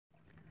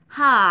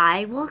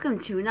Hi,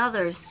 welcome to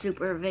another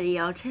super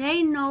video.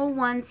 Today no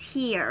one's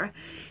here,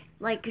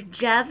 like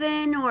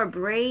Jevin or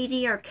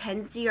Brady or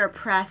Kenzie or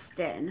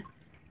Preston.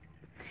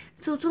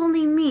 So it's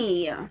only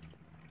me.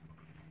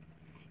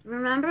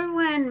 Remember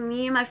when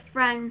me and my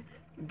friend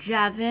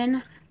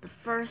Jevin, the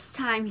first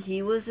time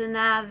he was in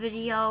that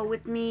video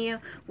with me,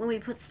 when we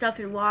put stuff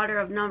in water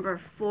of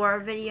number 4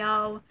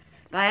 video,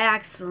 but I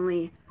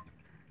accidentally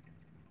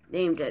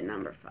named it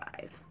number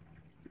 5.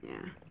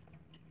 Yeah.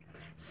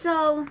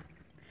 So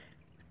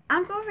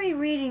I'm going to be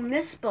reading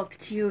this book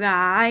to you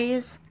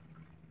guys.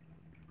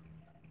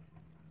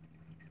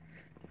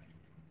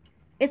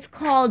 It's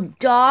called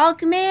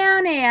Dog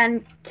Man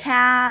and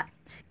Cat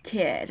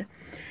Kid.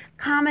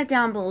 Comment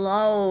down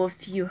below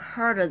if you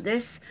heard of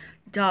this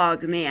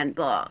Dog Man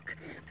book.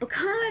 But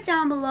comment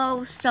down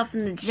below stuff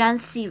in the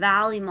Genesee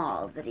Valley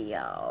Mall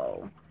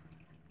video.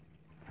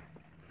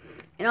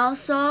 And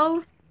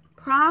also,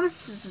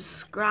 promise to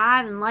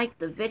subscribe and like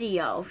the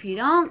video. If you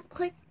don't,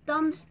 click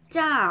thumbs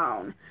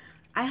down.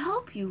 I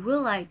hope you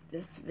will like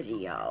this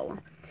video.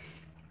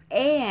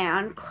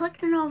 And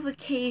click the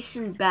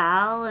notification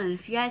bell, and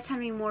if you guys have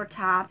any more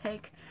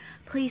topic,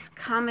 please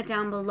comment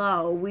down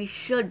below. We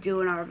should do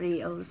in our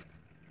videos.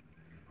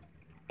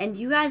 And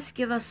you guys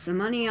give us some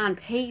money on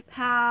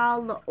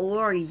PayPal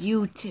or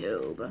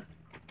YouTube.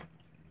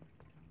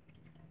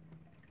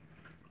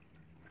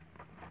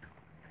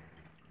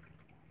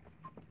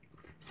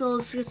 So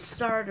let's get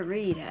started to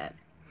read it.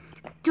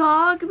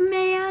 Dog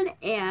Man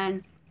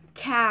and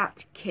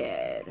Cat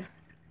Kid.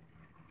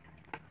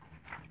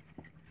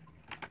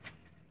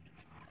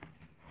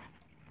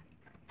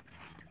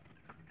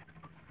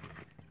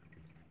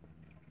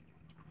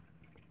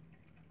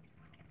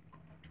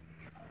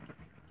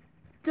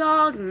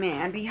 Dog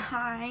Man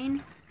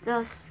behind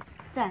the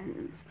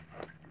sentence.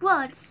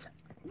 What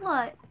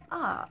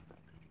up?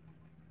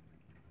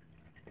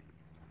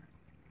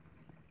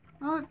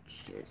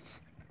 Roaches.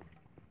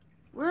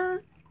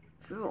 We're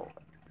George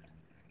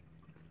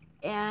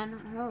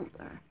and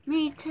Mulder.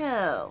 Me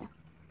too.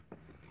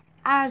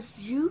 As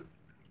you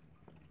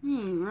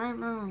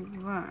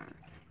remember,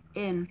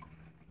 in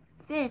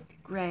 5th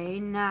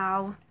grade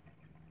now.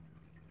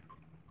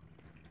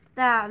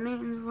 That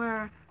means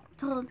we're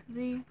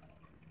totally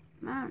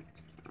mental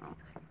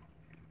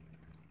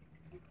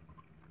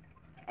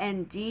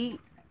and deep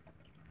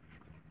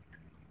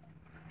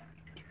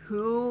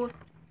to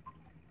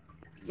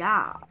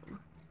y'all.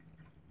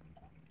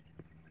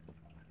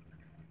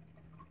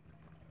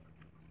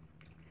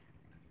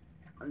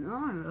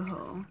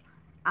 No,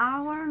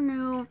 our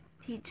new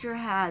teacher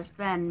has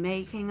been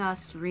making us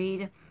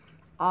read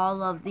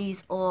all of these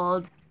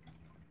old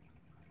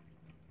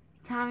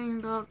timing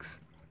books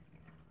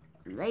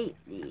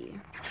lately.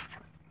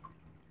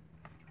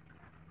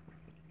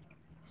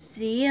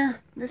 See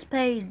this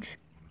page.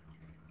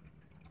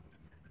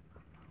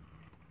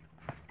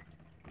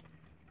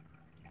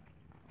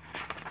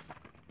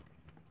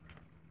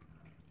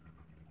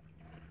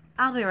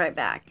 I'll be right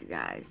back, you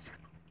guys.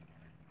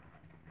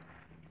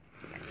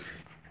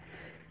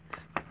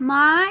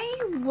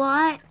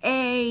 What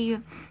a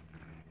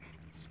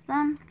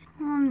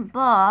special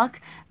book.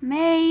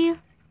 May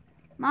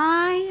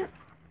my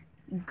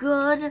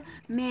good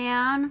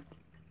man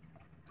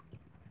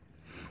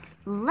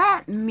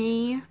let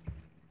me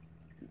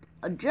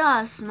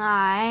adjust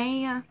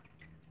my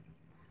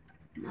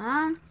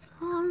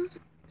muscles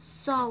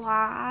so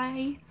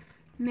I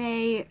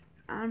may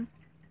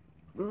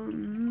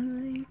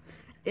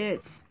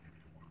its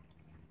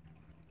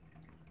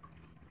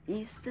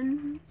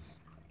essence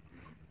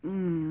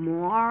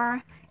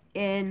more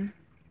indulgently.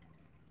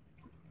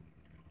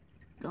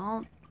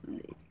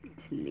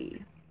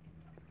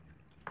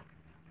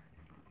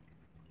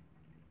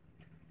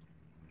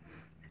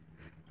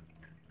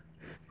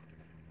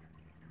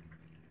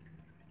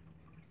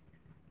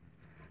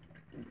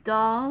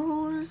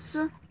 Those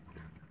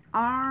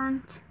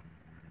aren't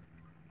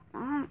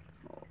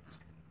apples.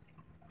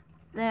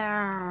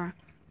 They're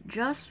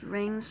just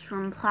rings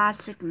from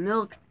plastic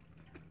milk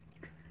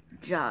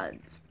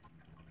jugs.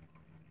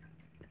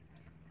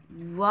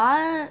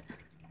 What?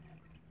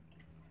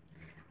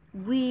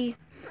 We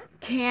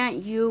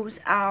can't use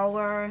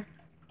our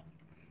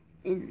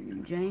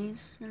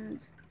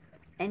imaginations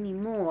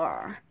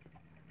anymore.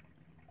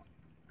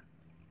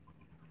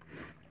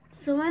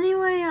 So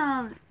anyway,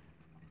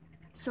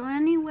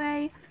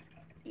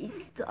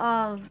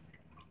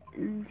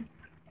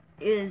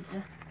 is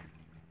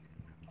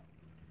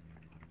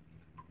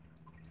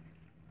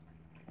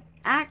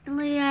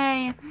actually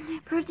a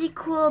pretty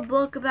cool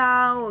book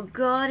about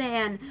good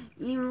and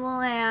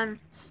evil and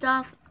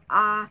stuff.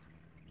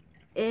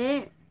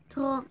 It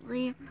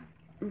totally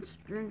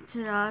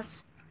inspired us,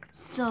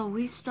 so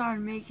we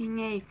started making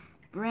a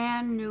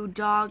brand new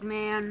Dog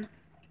Man.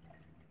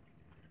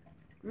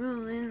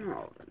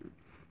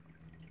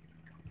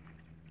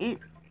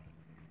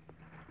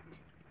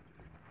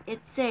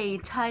 It's a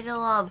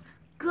title of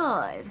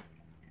good,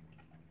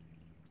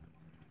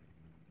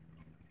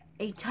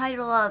 a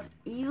title of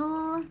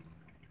evil,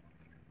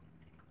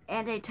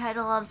 and a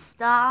title of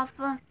stuff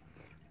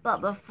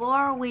But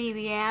before we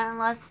begin,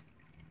 let's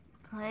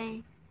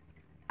play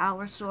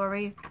our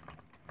story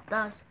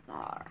thus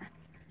far.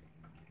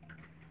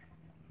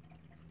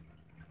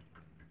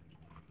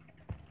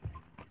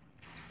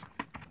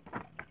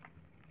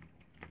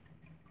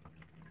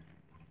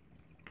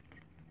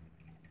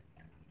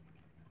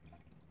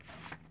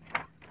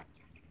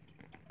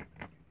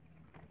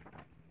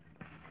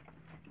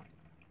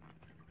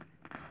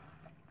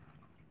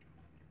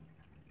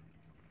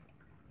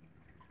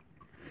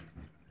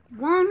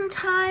 One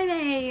time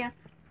a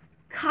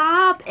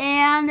cop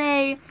and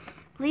a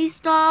police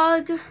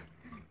dog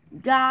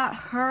got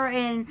hurt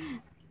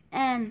in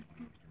an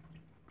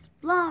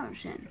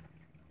explosion.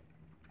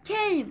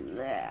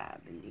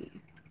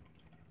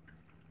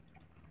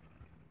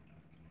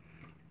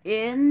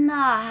 In the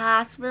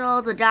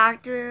hospital, the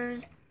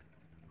doctors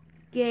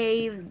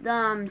gave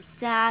them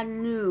sad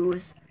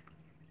news.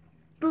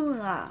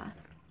 Bula,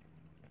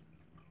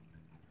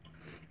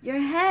 your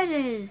head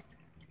is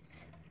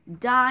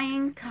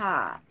dying,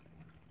 cop.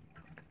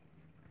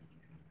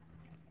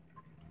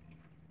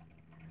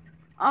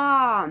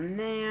 Aw,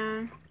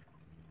 man.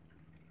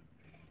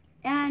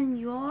 And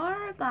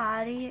your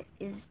body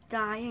is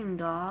dying,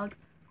 dog.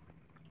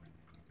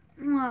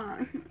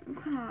 Why?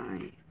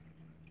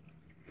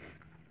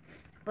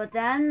 But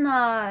then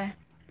the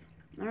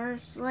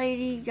nurse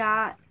lady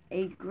got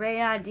a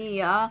great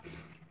idea.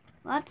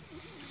 Let's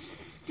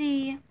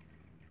see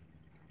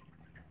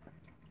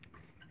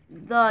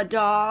the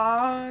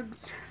dog's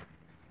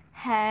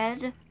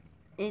head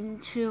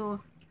into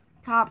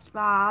Cop's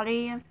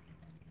body.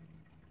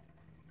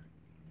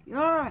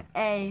 You're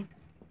a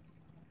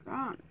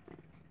drunk.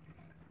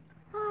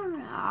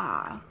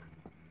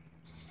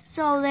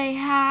 So they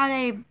had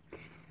a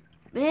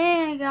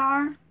big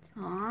arm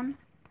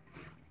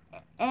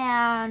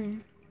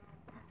and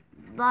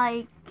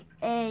like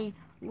a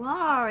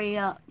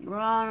warrior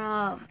run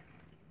of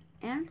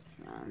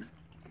answers.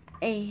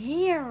 A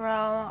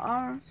hero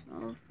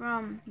also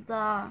from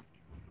the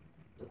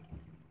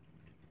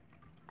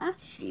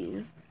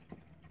ashes.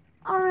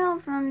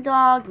 Ariel from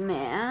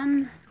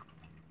Dogman.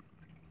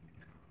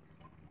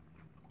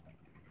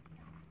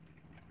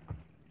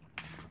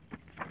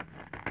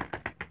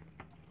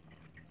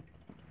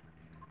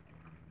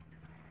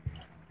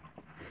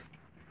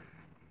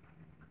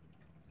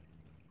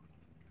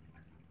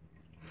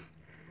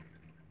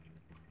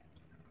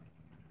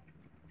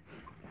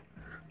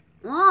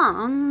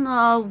 Along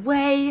the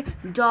way,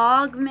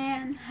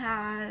 Dogman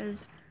has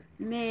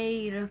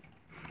made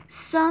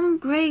some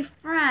great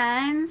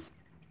friends.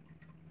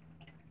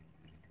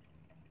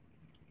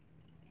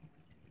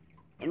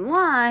 And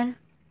one,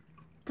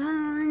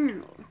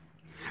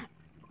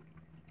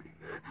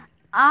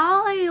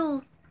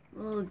 I'll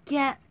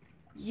get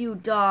you,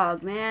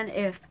 Dogman,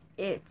 if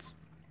it's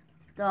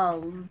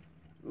the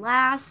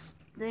last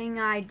thing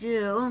I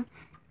do.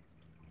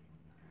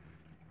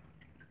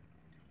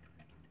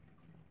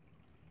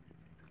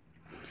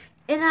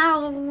 In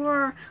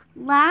our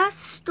last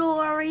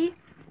story,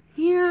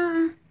 he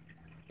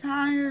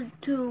tried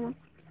to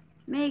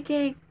make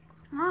a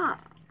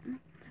clone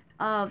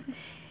of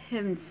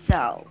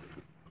himself.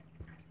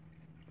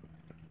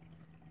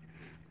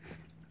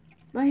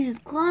 But his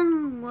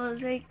clone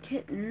was a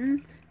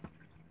kitten.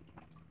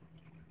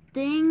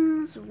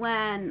 Things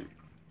went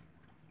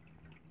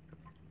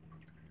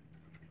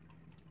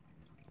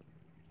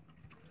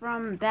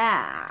from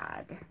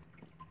bad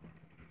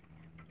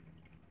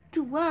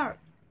to worse.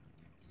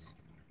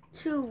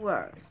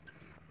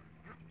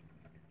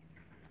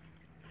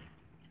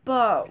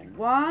 But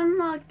one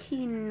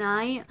lucky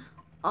night,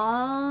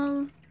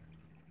 all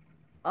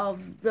of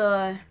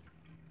the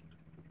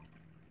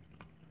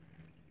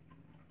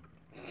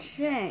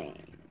change.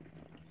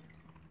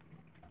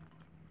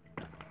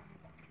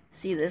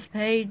 See this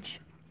page?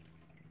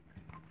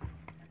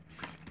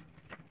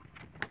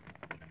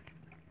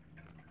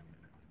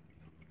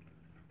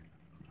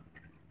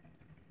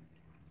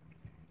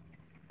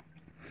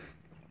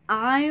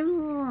 I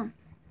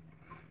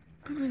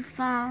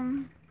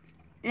found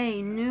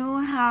a new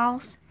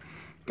house.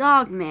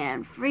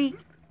 Dogman, free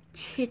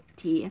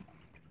kitty.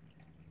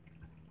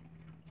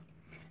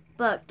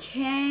 But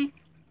can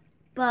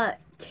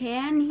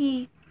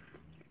he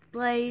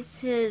place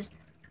his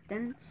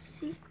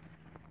fancy?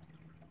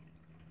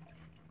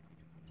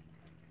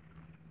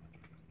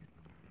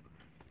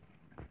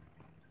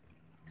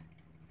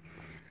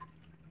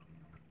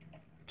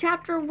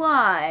 Chapter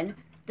 1: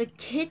 The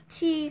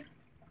Kitty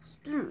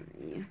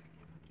Story.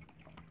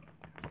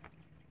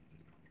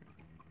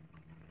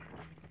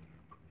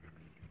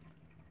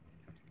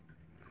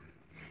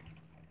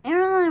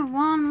 Early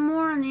one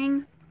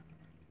morning,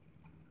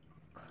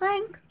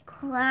 clank,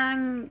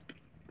 clank.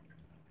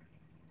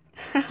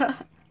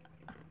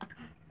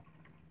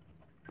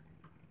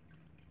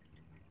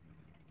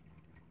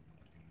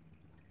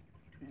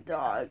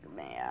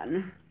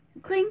 Dogman.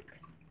 Clink,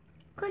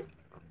 clink,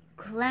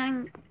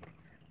 clank,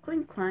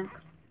 clink, clank.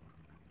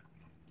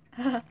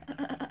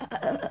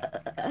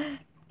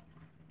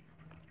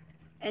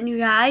 And you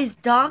guys,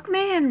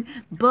 Dogman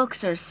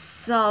books are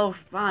so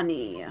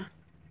funny.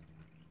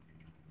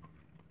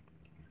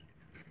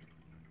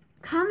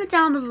 Comment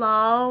down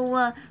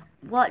below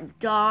what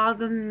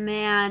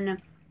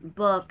Dogman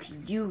book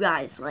you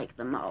guys like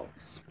the most.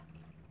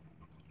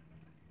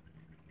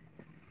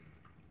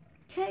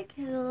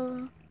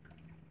 Kill.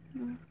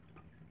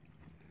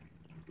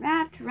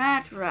 Rat,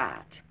 rat,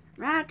 rat.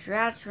 Rat,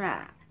 rat,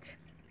 rat.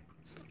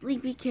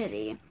 Sleepy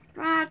kitty.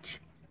 Rat,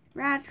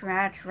 rat,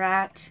 rat,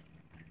 rat.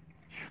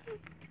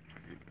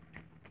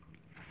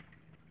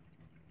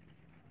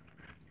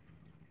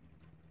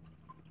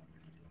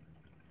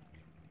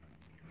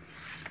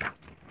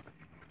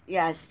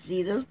 Yeah,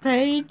 see this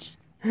page?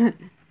 Good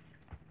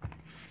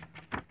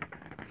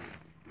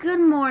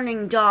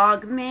morning,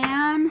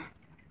 Dogman.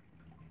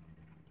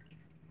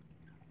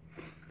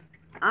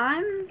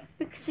 I'm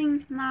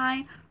fixing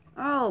my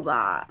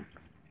robot.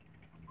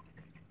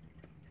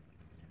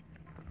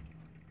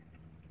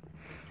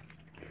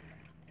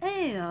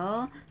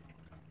 Ayo,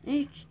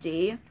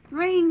 HD,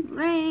 ring,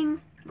 ring,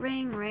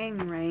 ring, ring,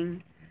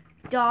 ring,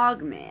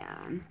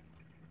 Dogman.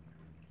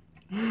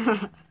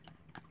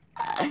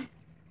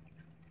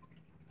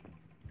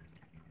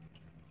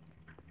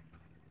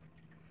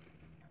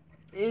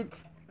 It's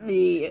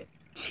me,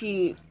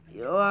 Cheat,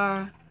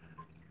 your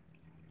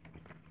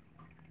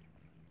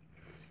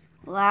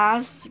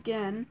last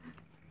skin.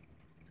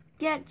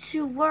 Get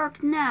to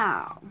work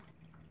now.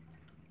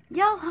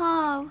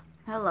 Yo-ho!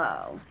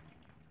 Hello.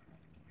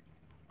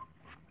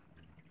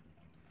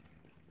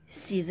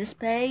 See this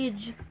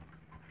page?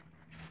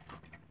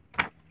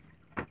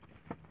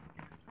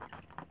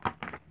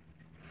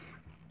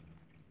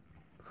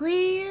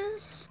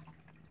 Please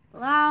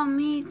allow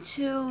me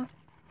to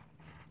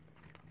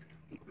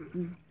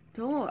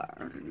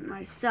door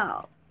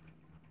myself.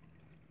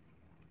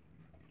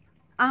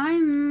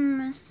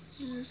 I'm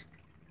Mrs.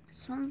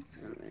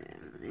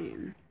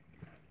 Something.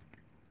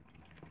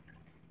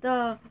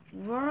 The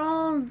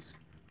world's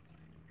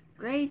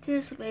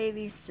greatest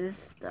baby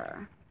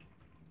sister.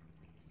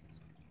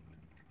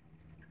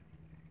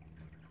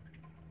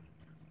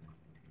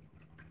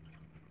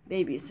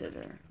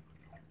 Babysitter.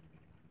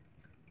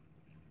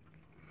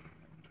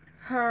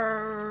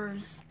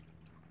 Hers.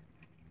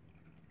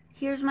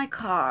 Here's my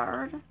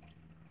card.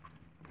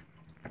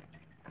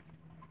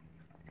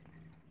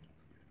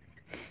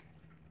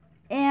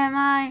 And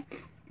I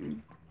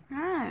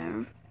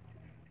have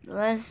the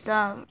list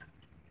of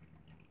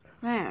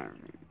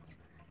parents.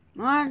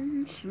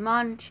 Munch,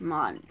 munch,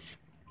 munch.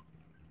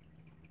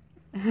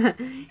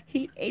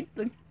 He ate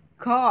the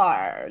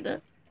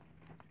card.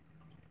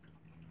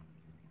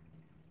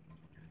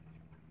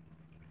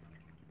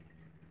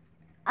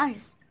 I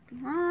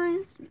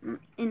specialize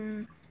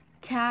in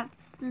cats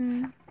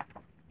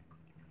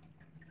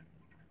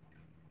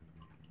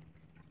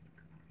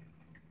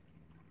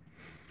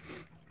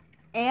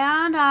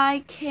and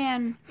I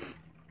can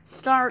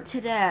start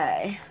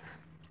today.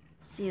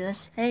 See this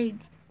page?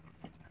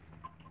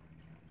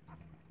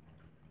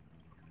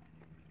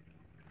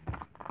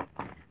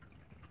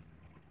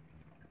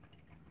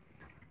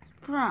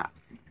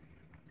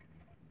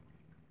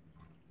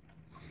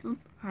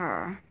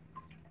 Super.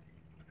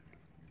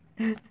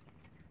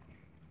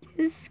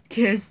 Kiss,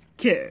 kiss,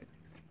 kiss.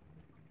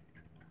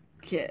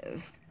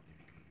 Kiss.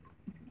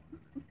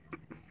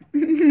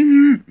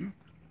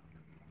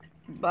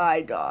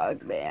 Bye,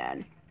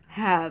 Dogman.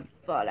 Have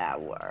fun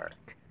at work.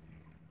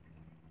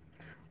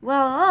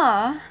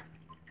 Well,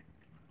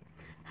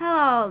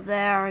 hello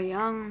there,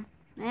 young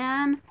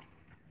man.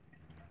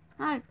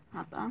 Hi,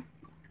 Papa.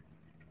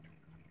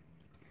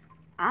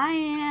 I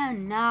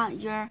am not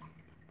your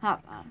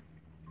Papa.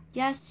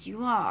 Yes,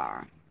 you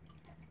are.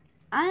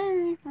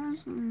 I'm the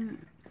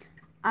person.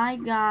 I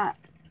got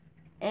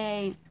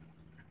a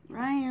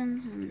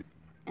Ryan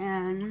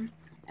and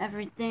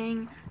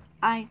everything.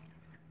 I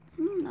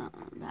don't know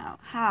about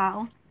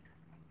how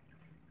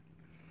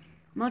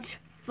much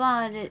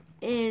fun it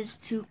is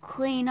to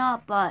clean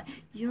up, but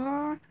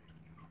your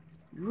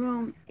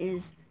room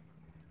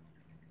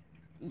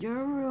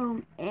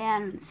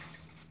and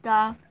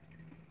stuff.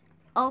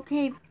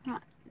 Okay,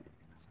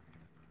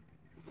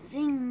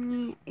 sing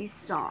me a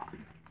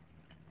song.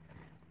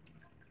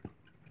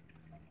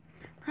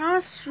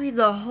 Promise to read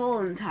the whole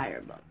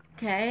entire book,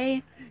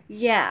 okay?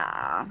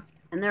 Yeah.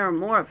 And there are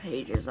more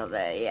pages of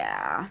it,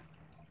 yeah.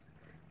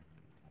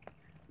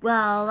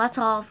 Well, that's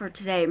all for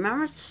today.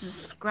 Remember to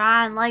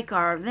subscribe and like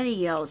our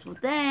videos. Well,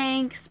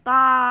 thanks.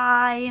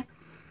 Bye.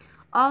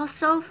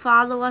 Also,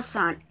 follow us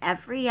on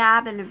every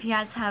app. And if you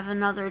guys have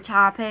another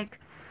topic,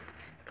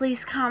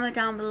 please comment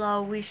down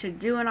below we should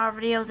do in our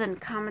videos.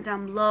 And comment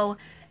down below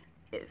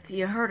if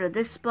you heard of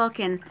this book.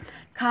 And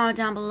comment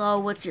down below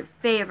what's your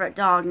favorite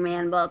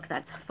Dogman book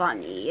that's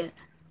funny.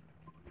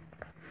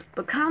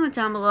 But comment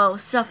down below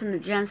stuff in the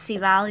Genesee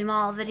Valley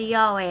Mall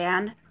video.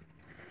 And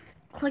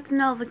click the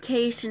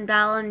notification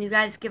bell and you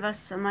guys give us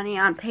some money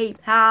on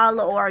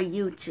PayPal or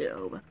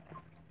YouTube.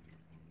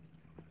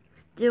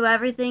 Do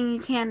everything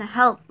you can to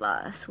help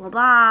us. Well,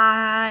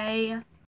 bye.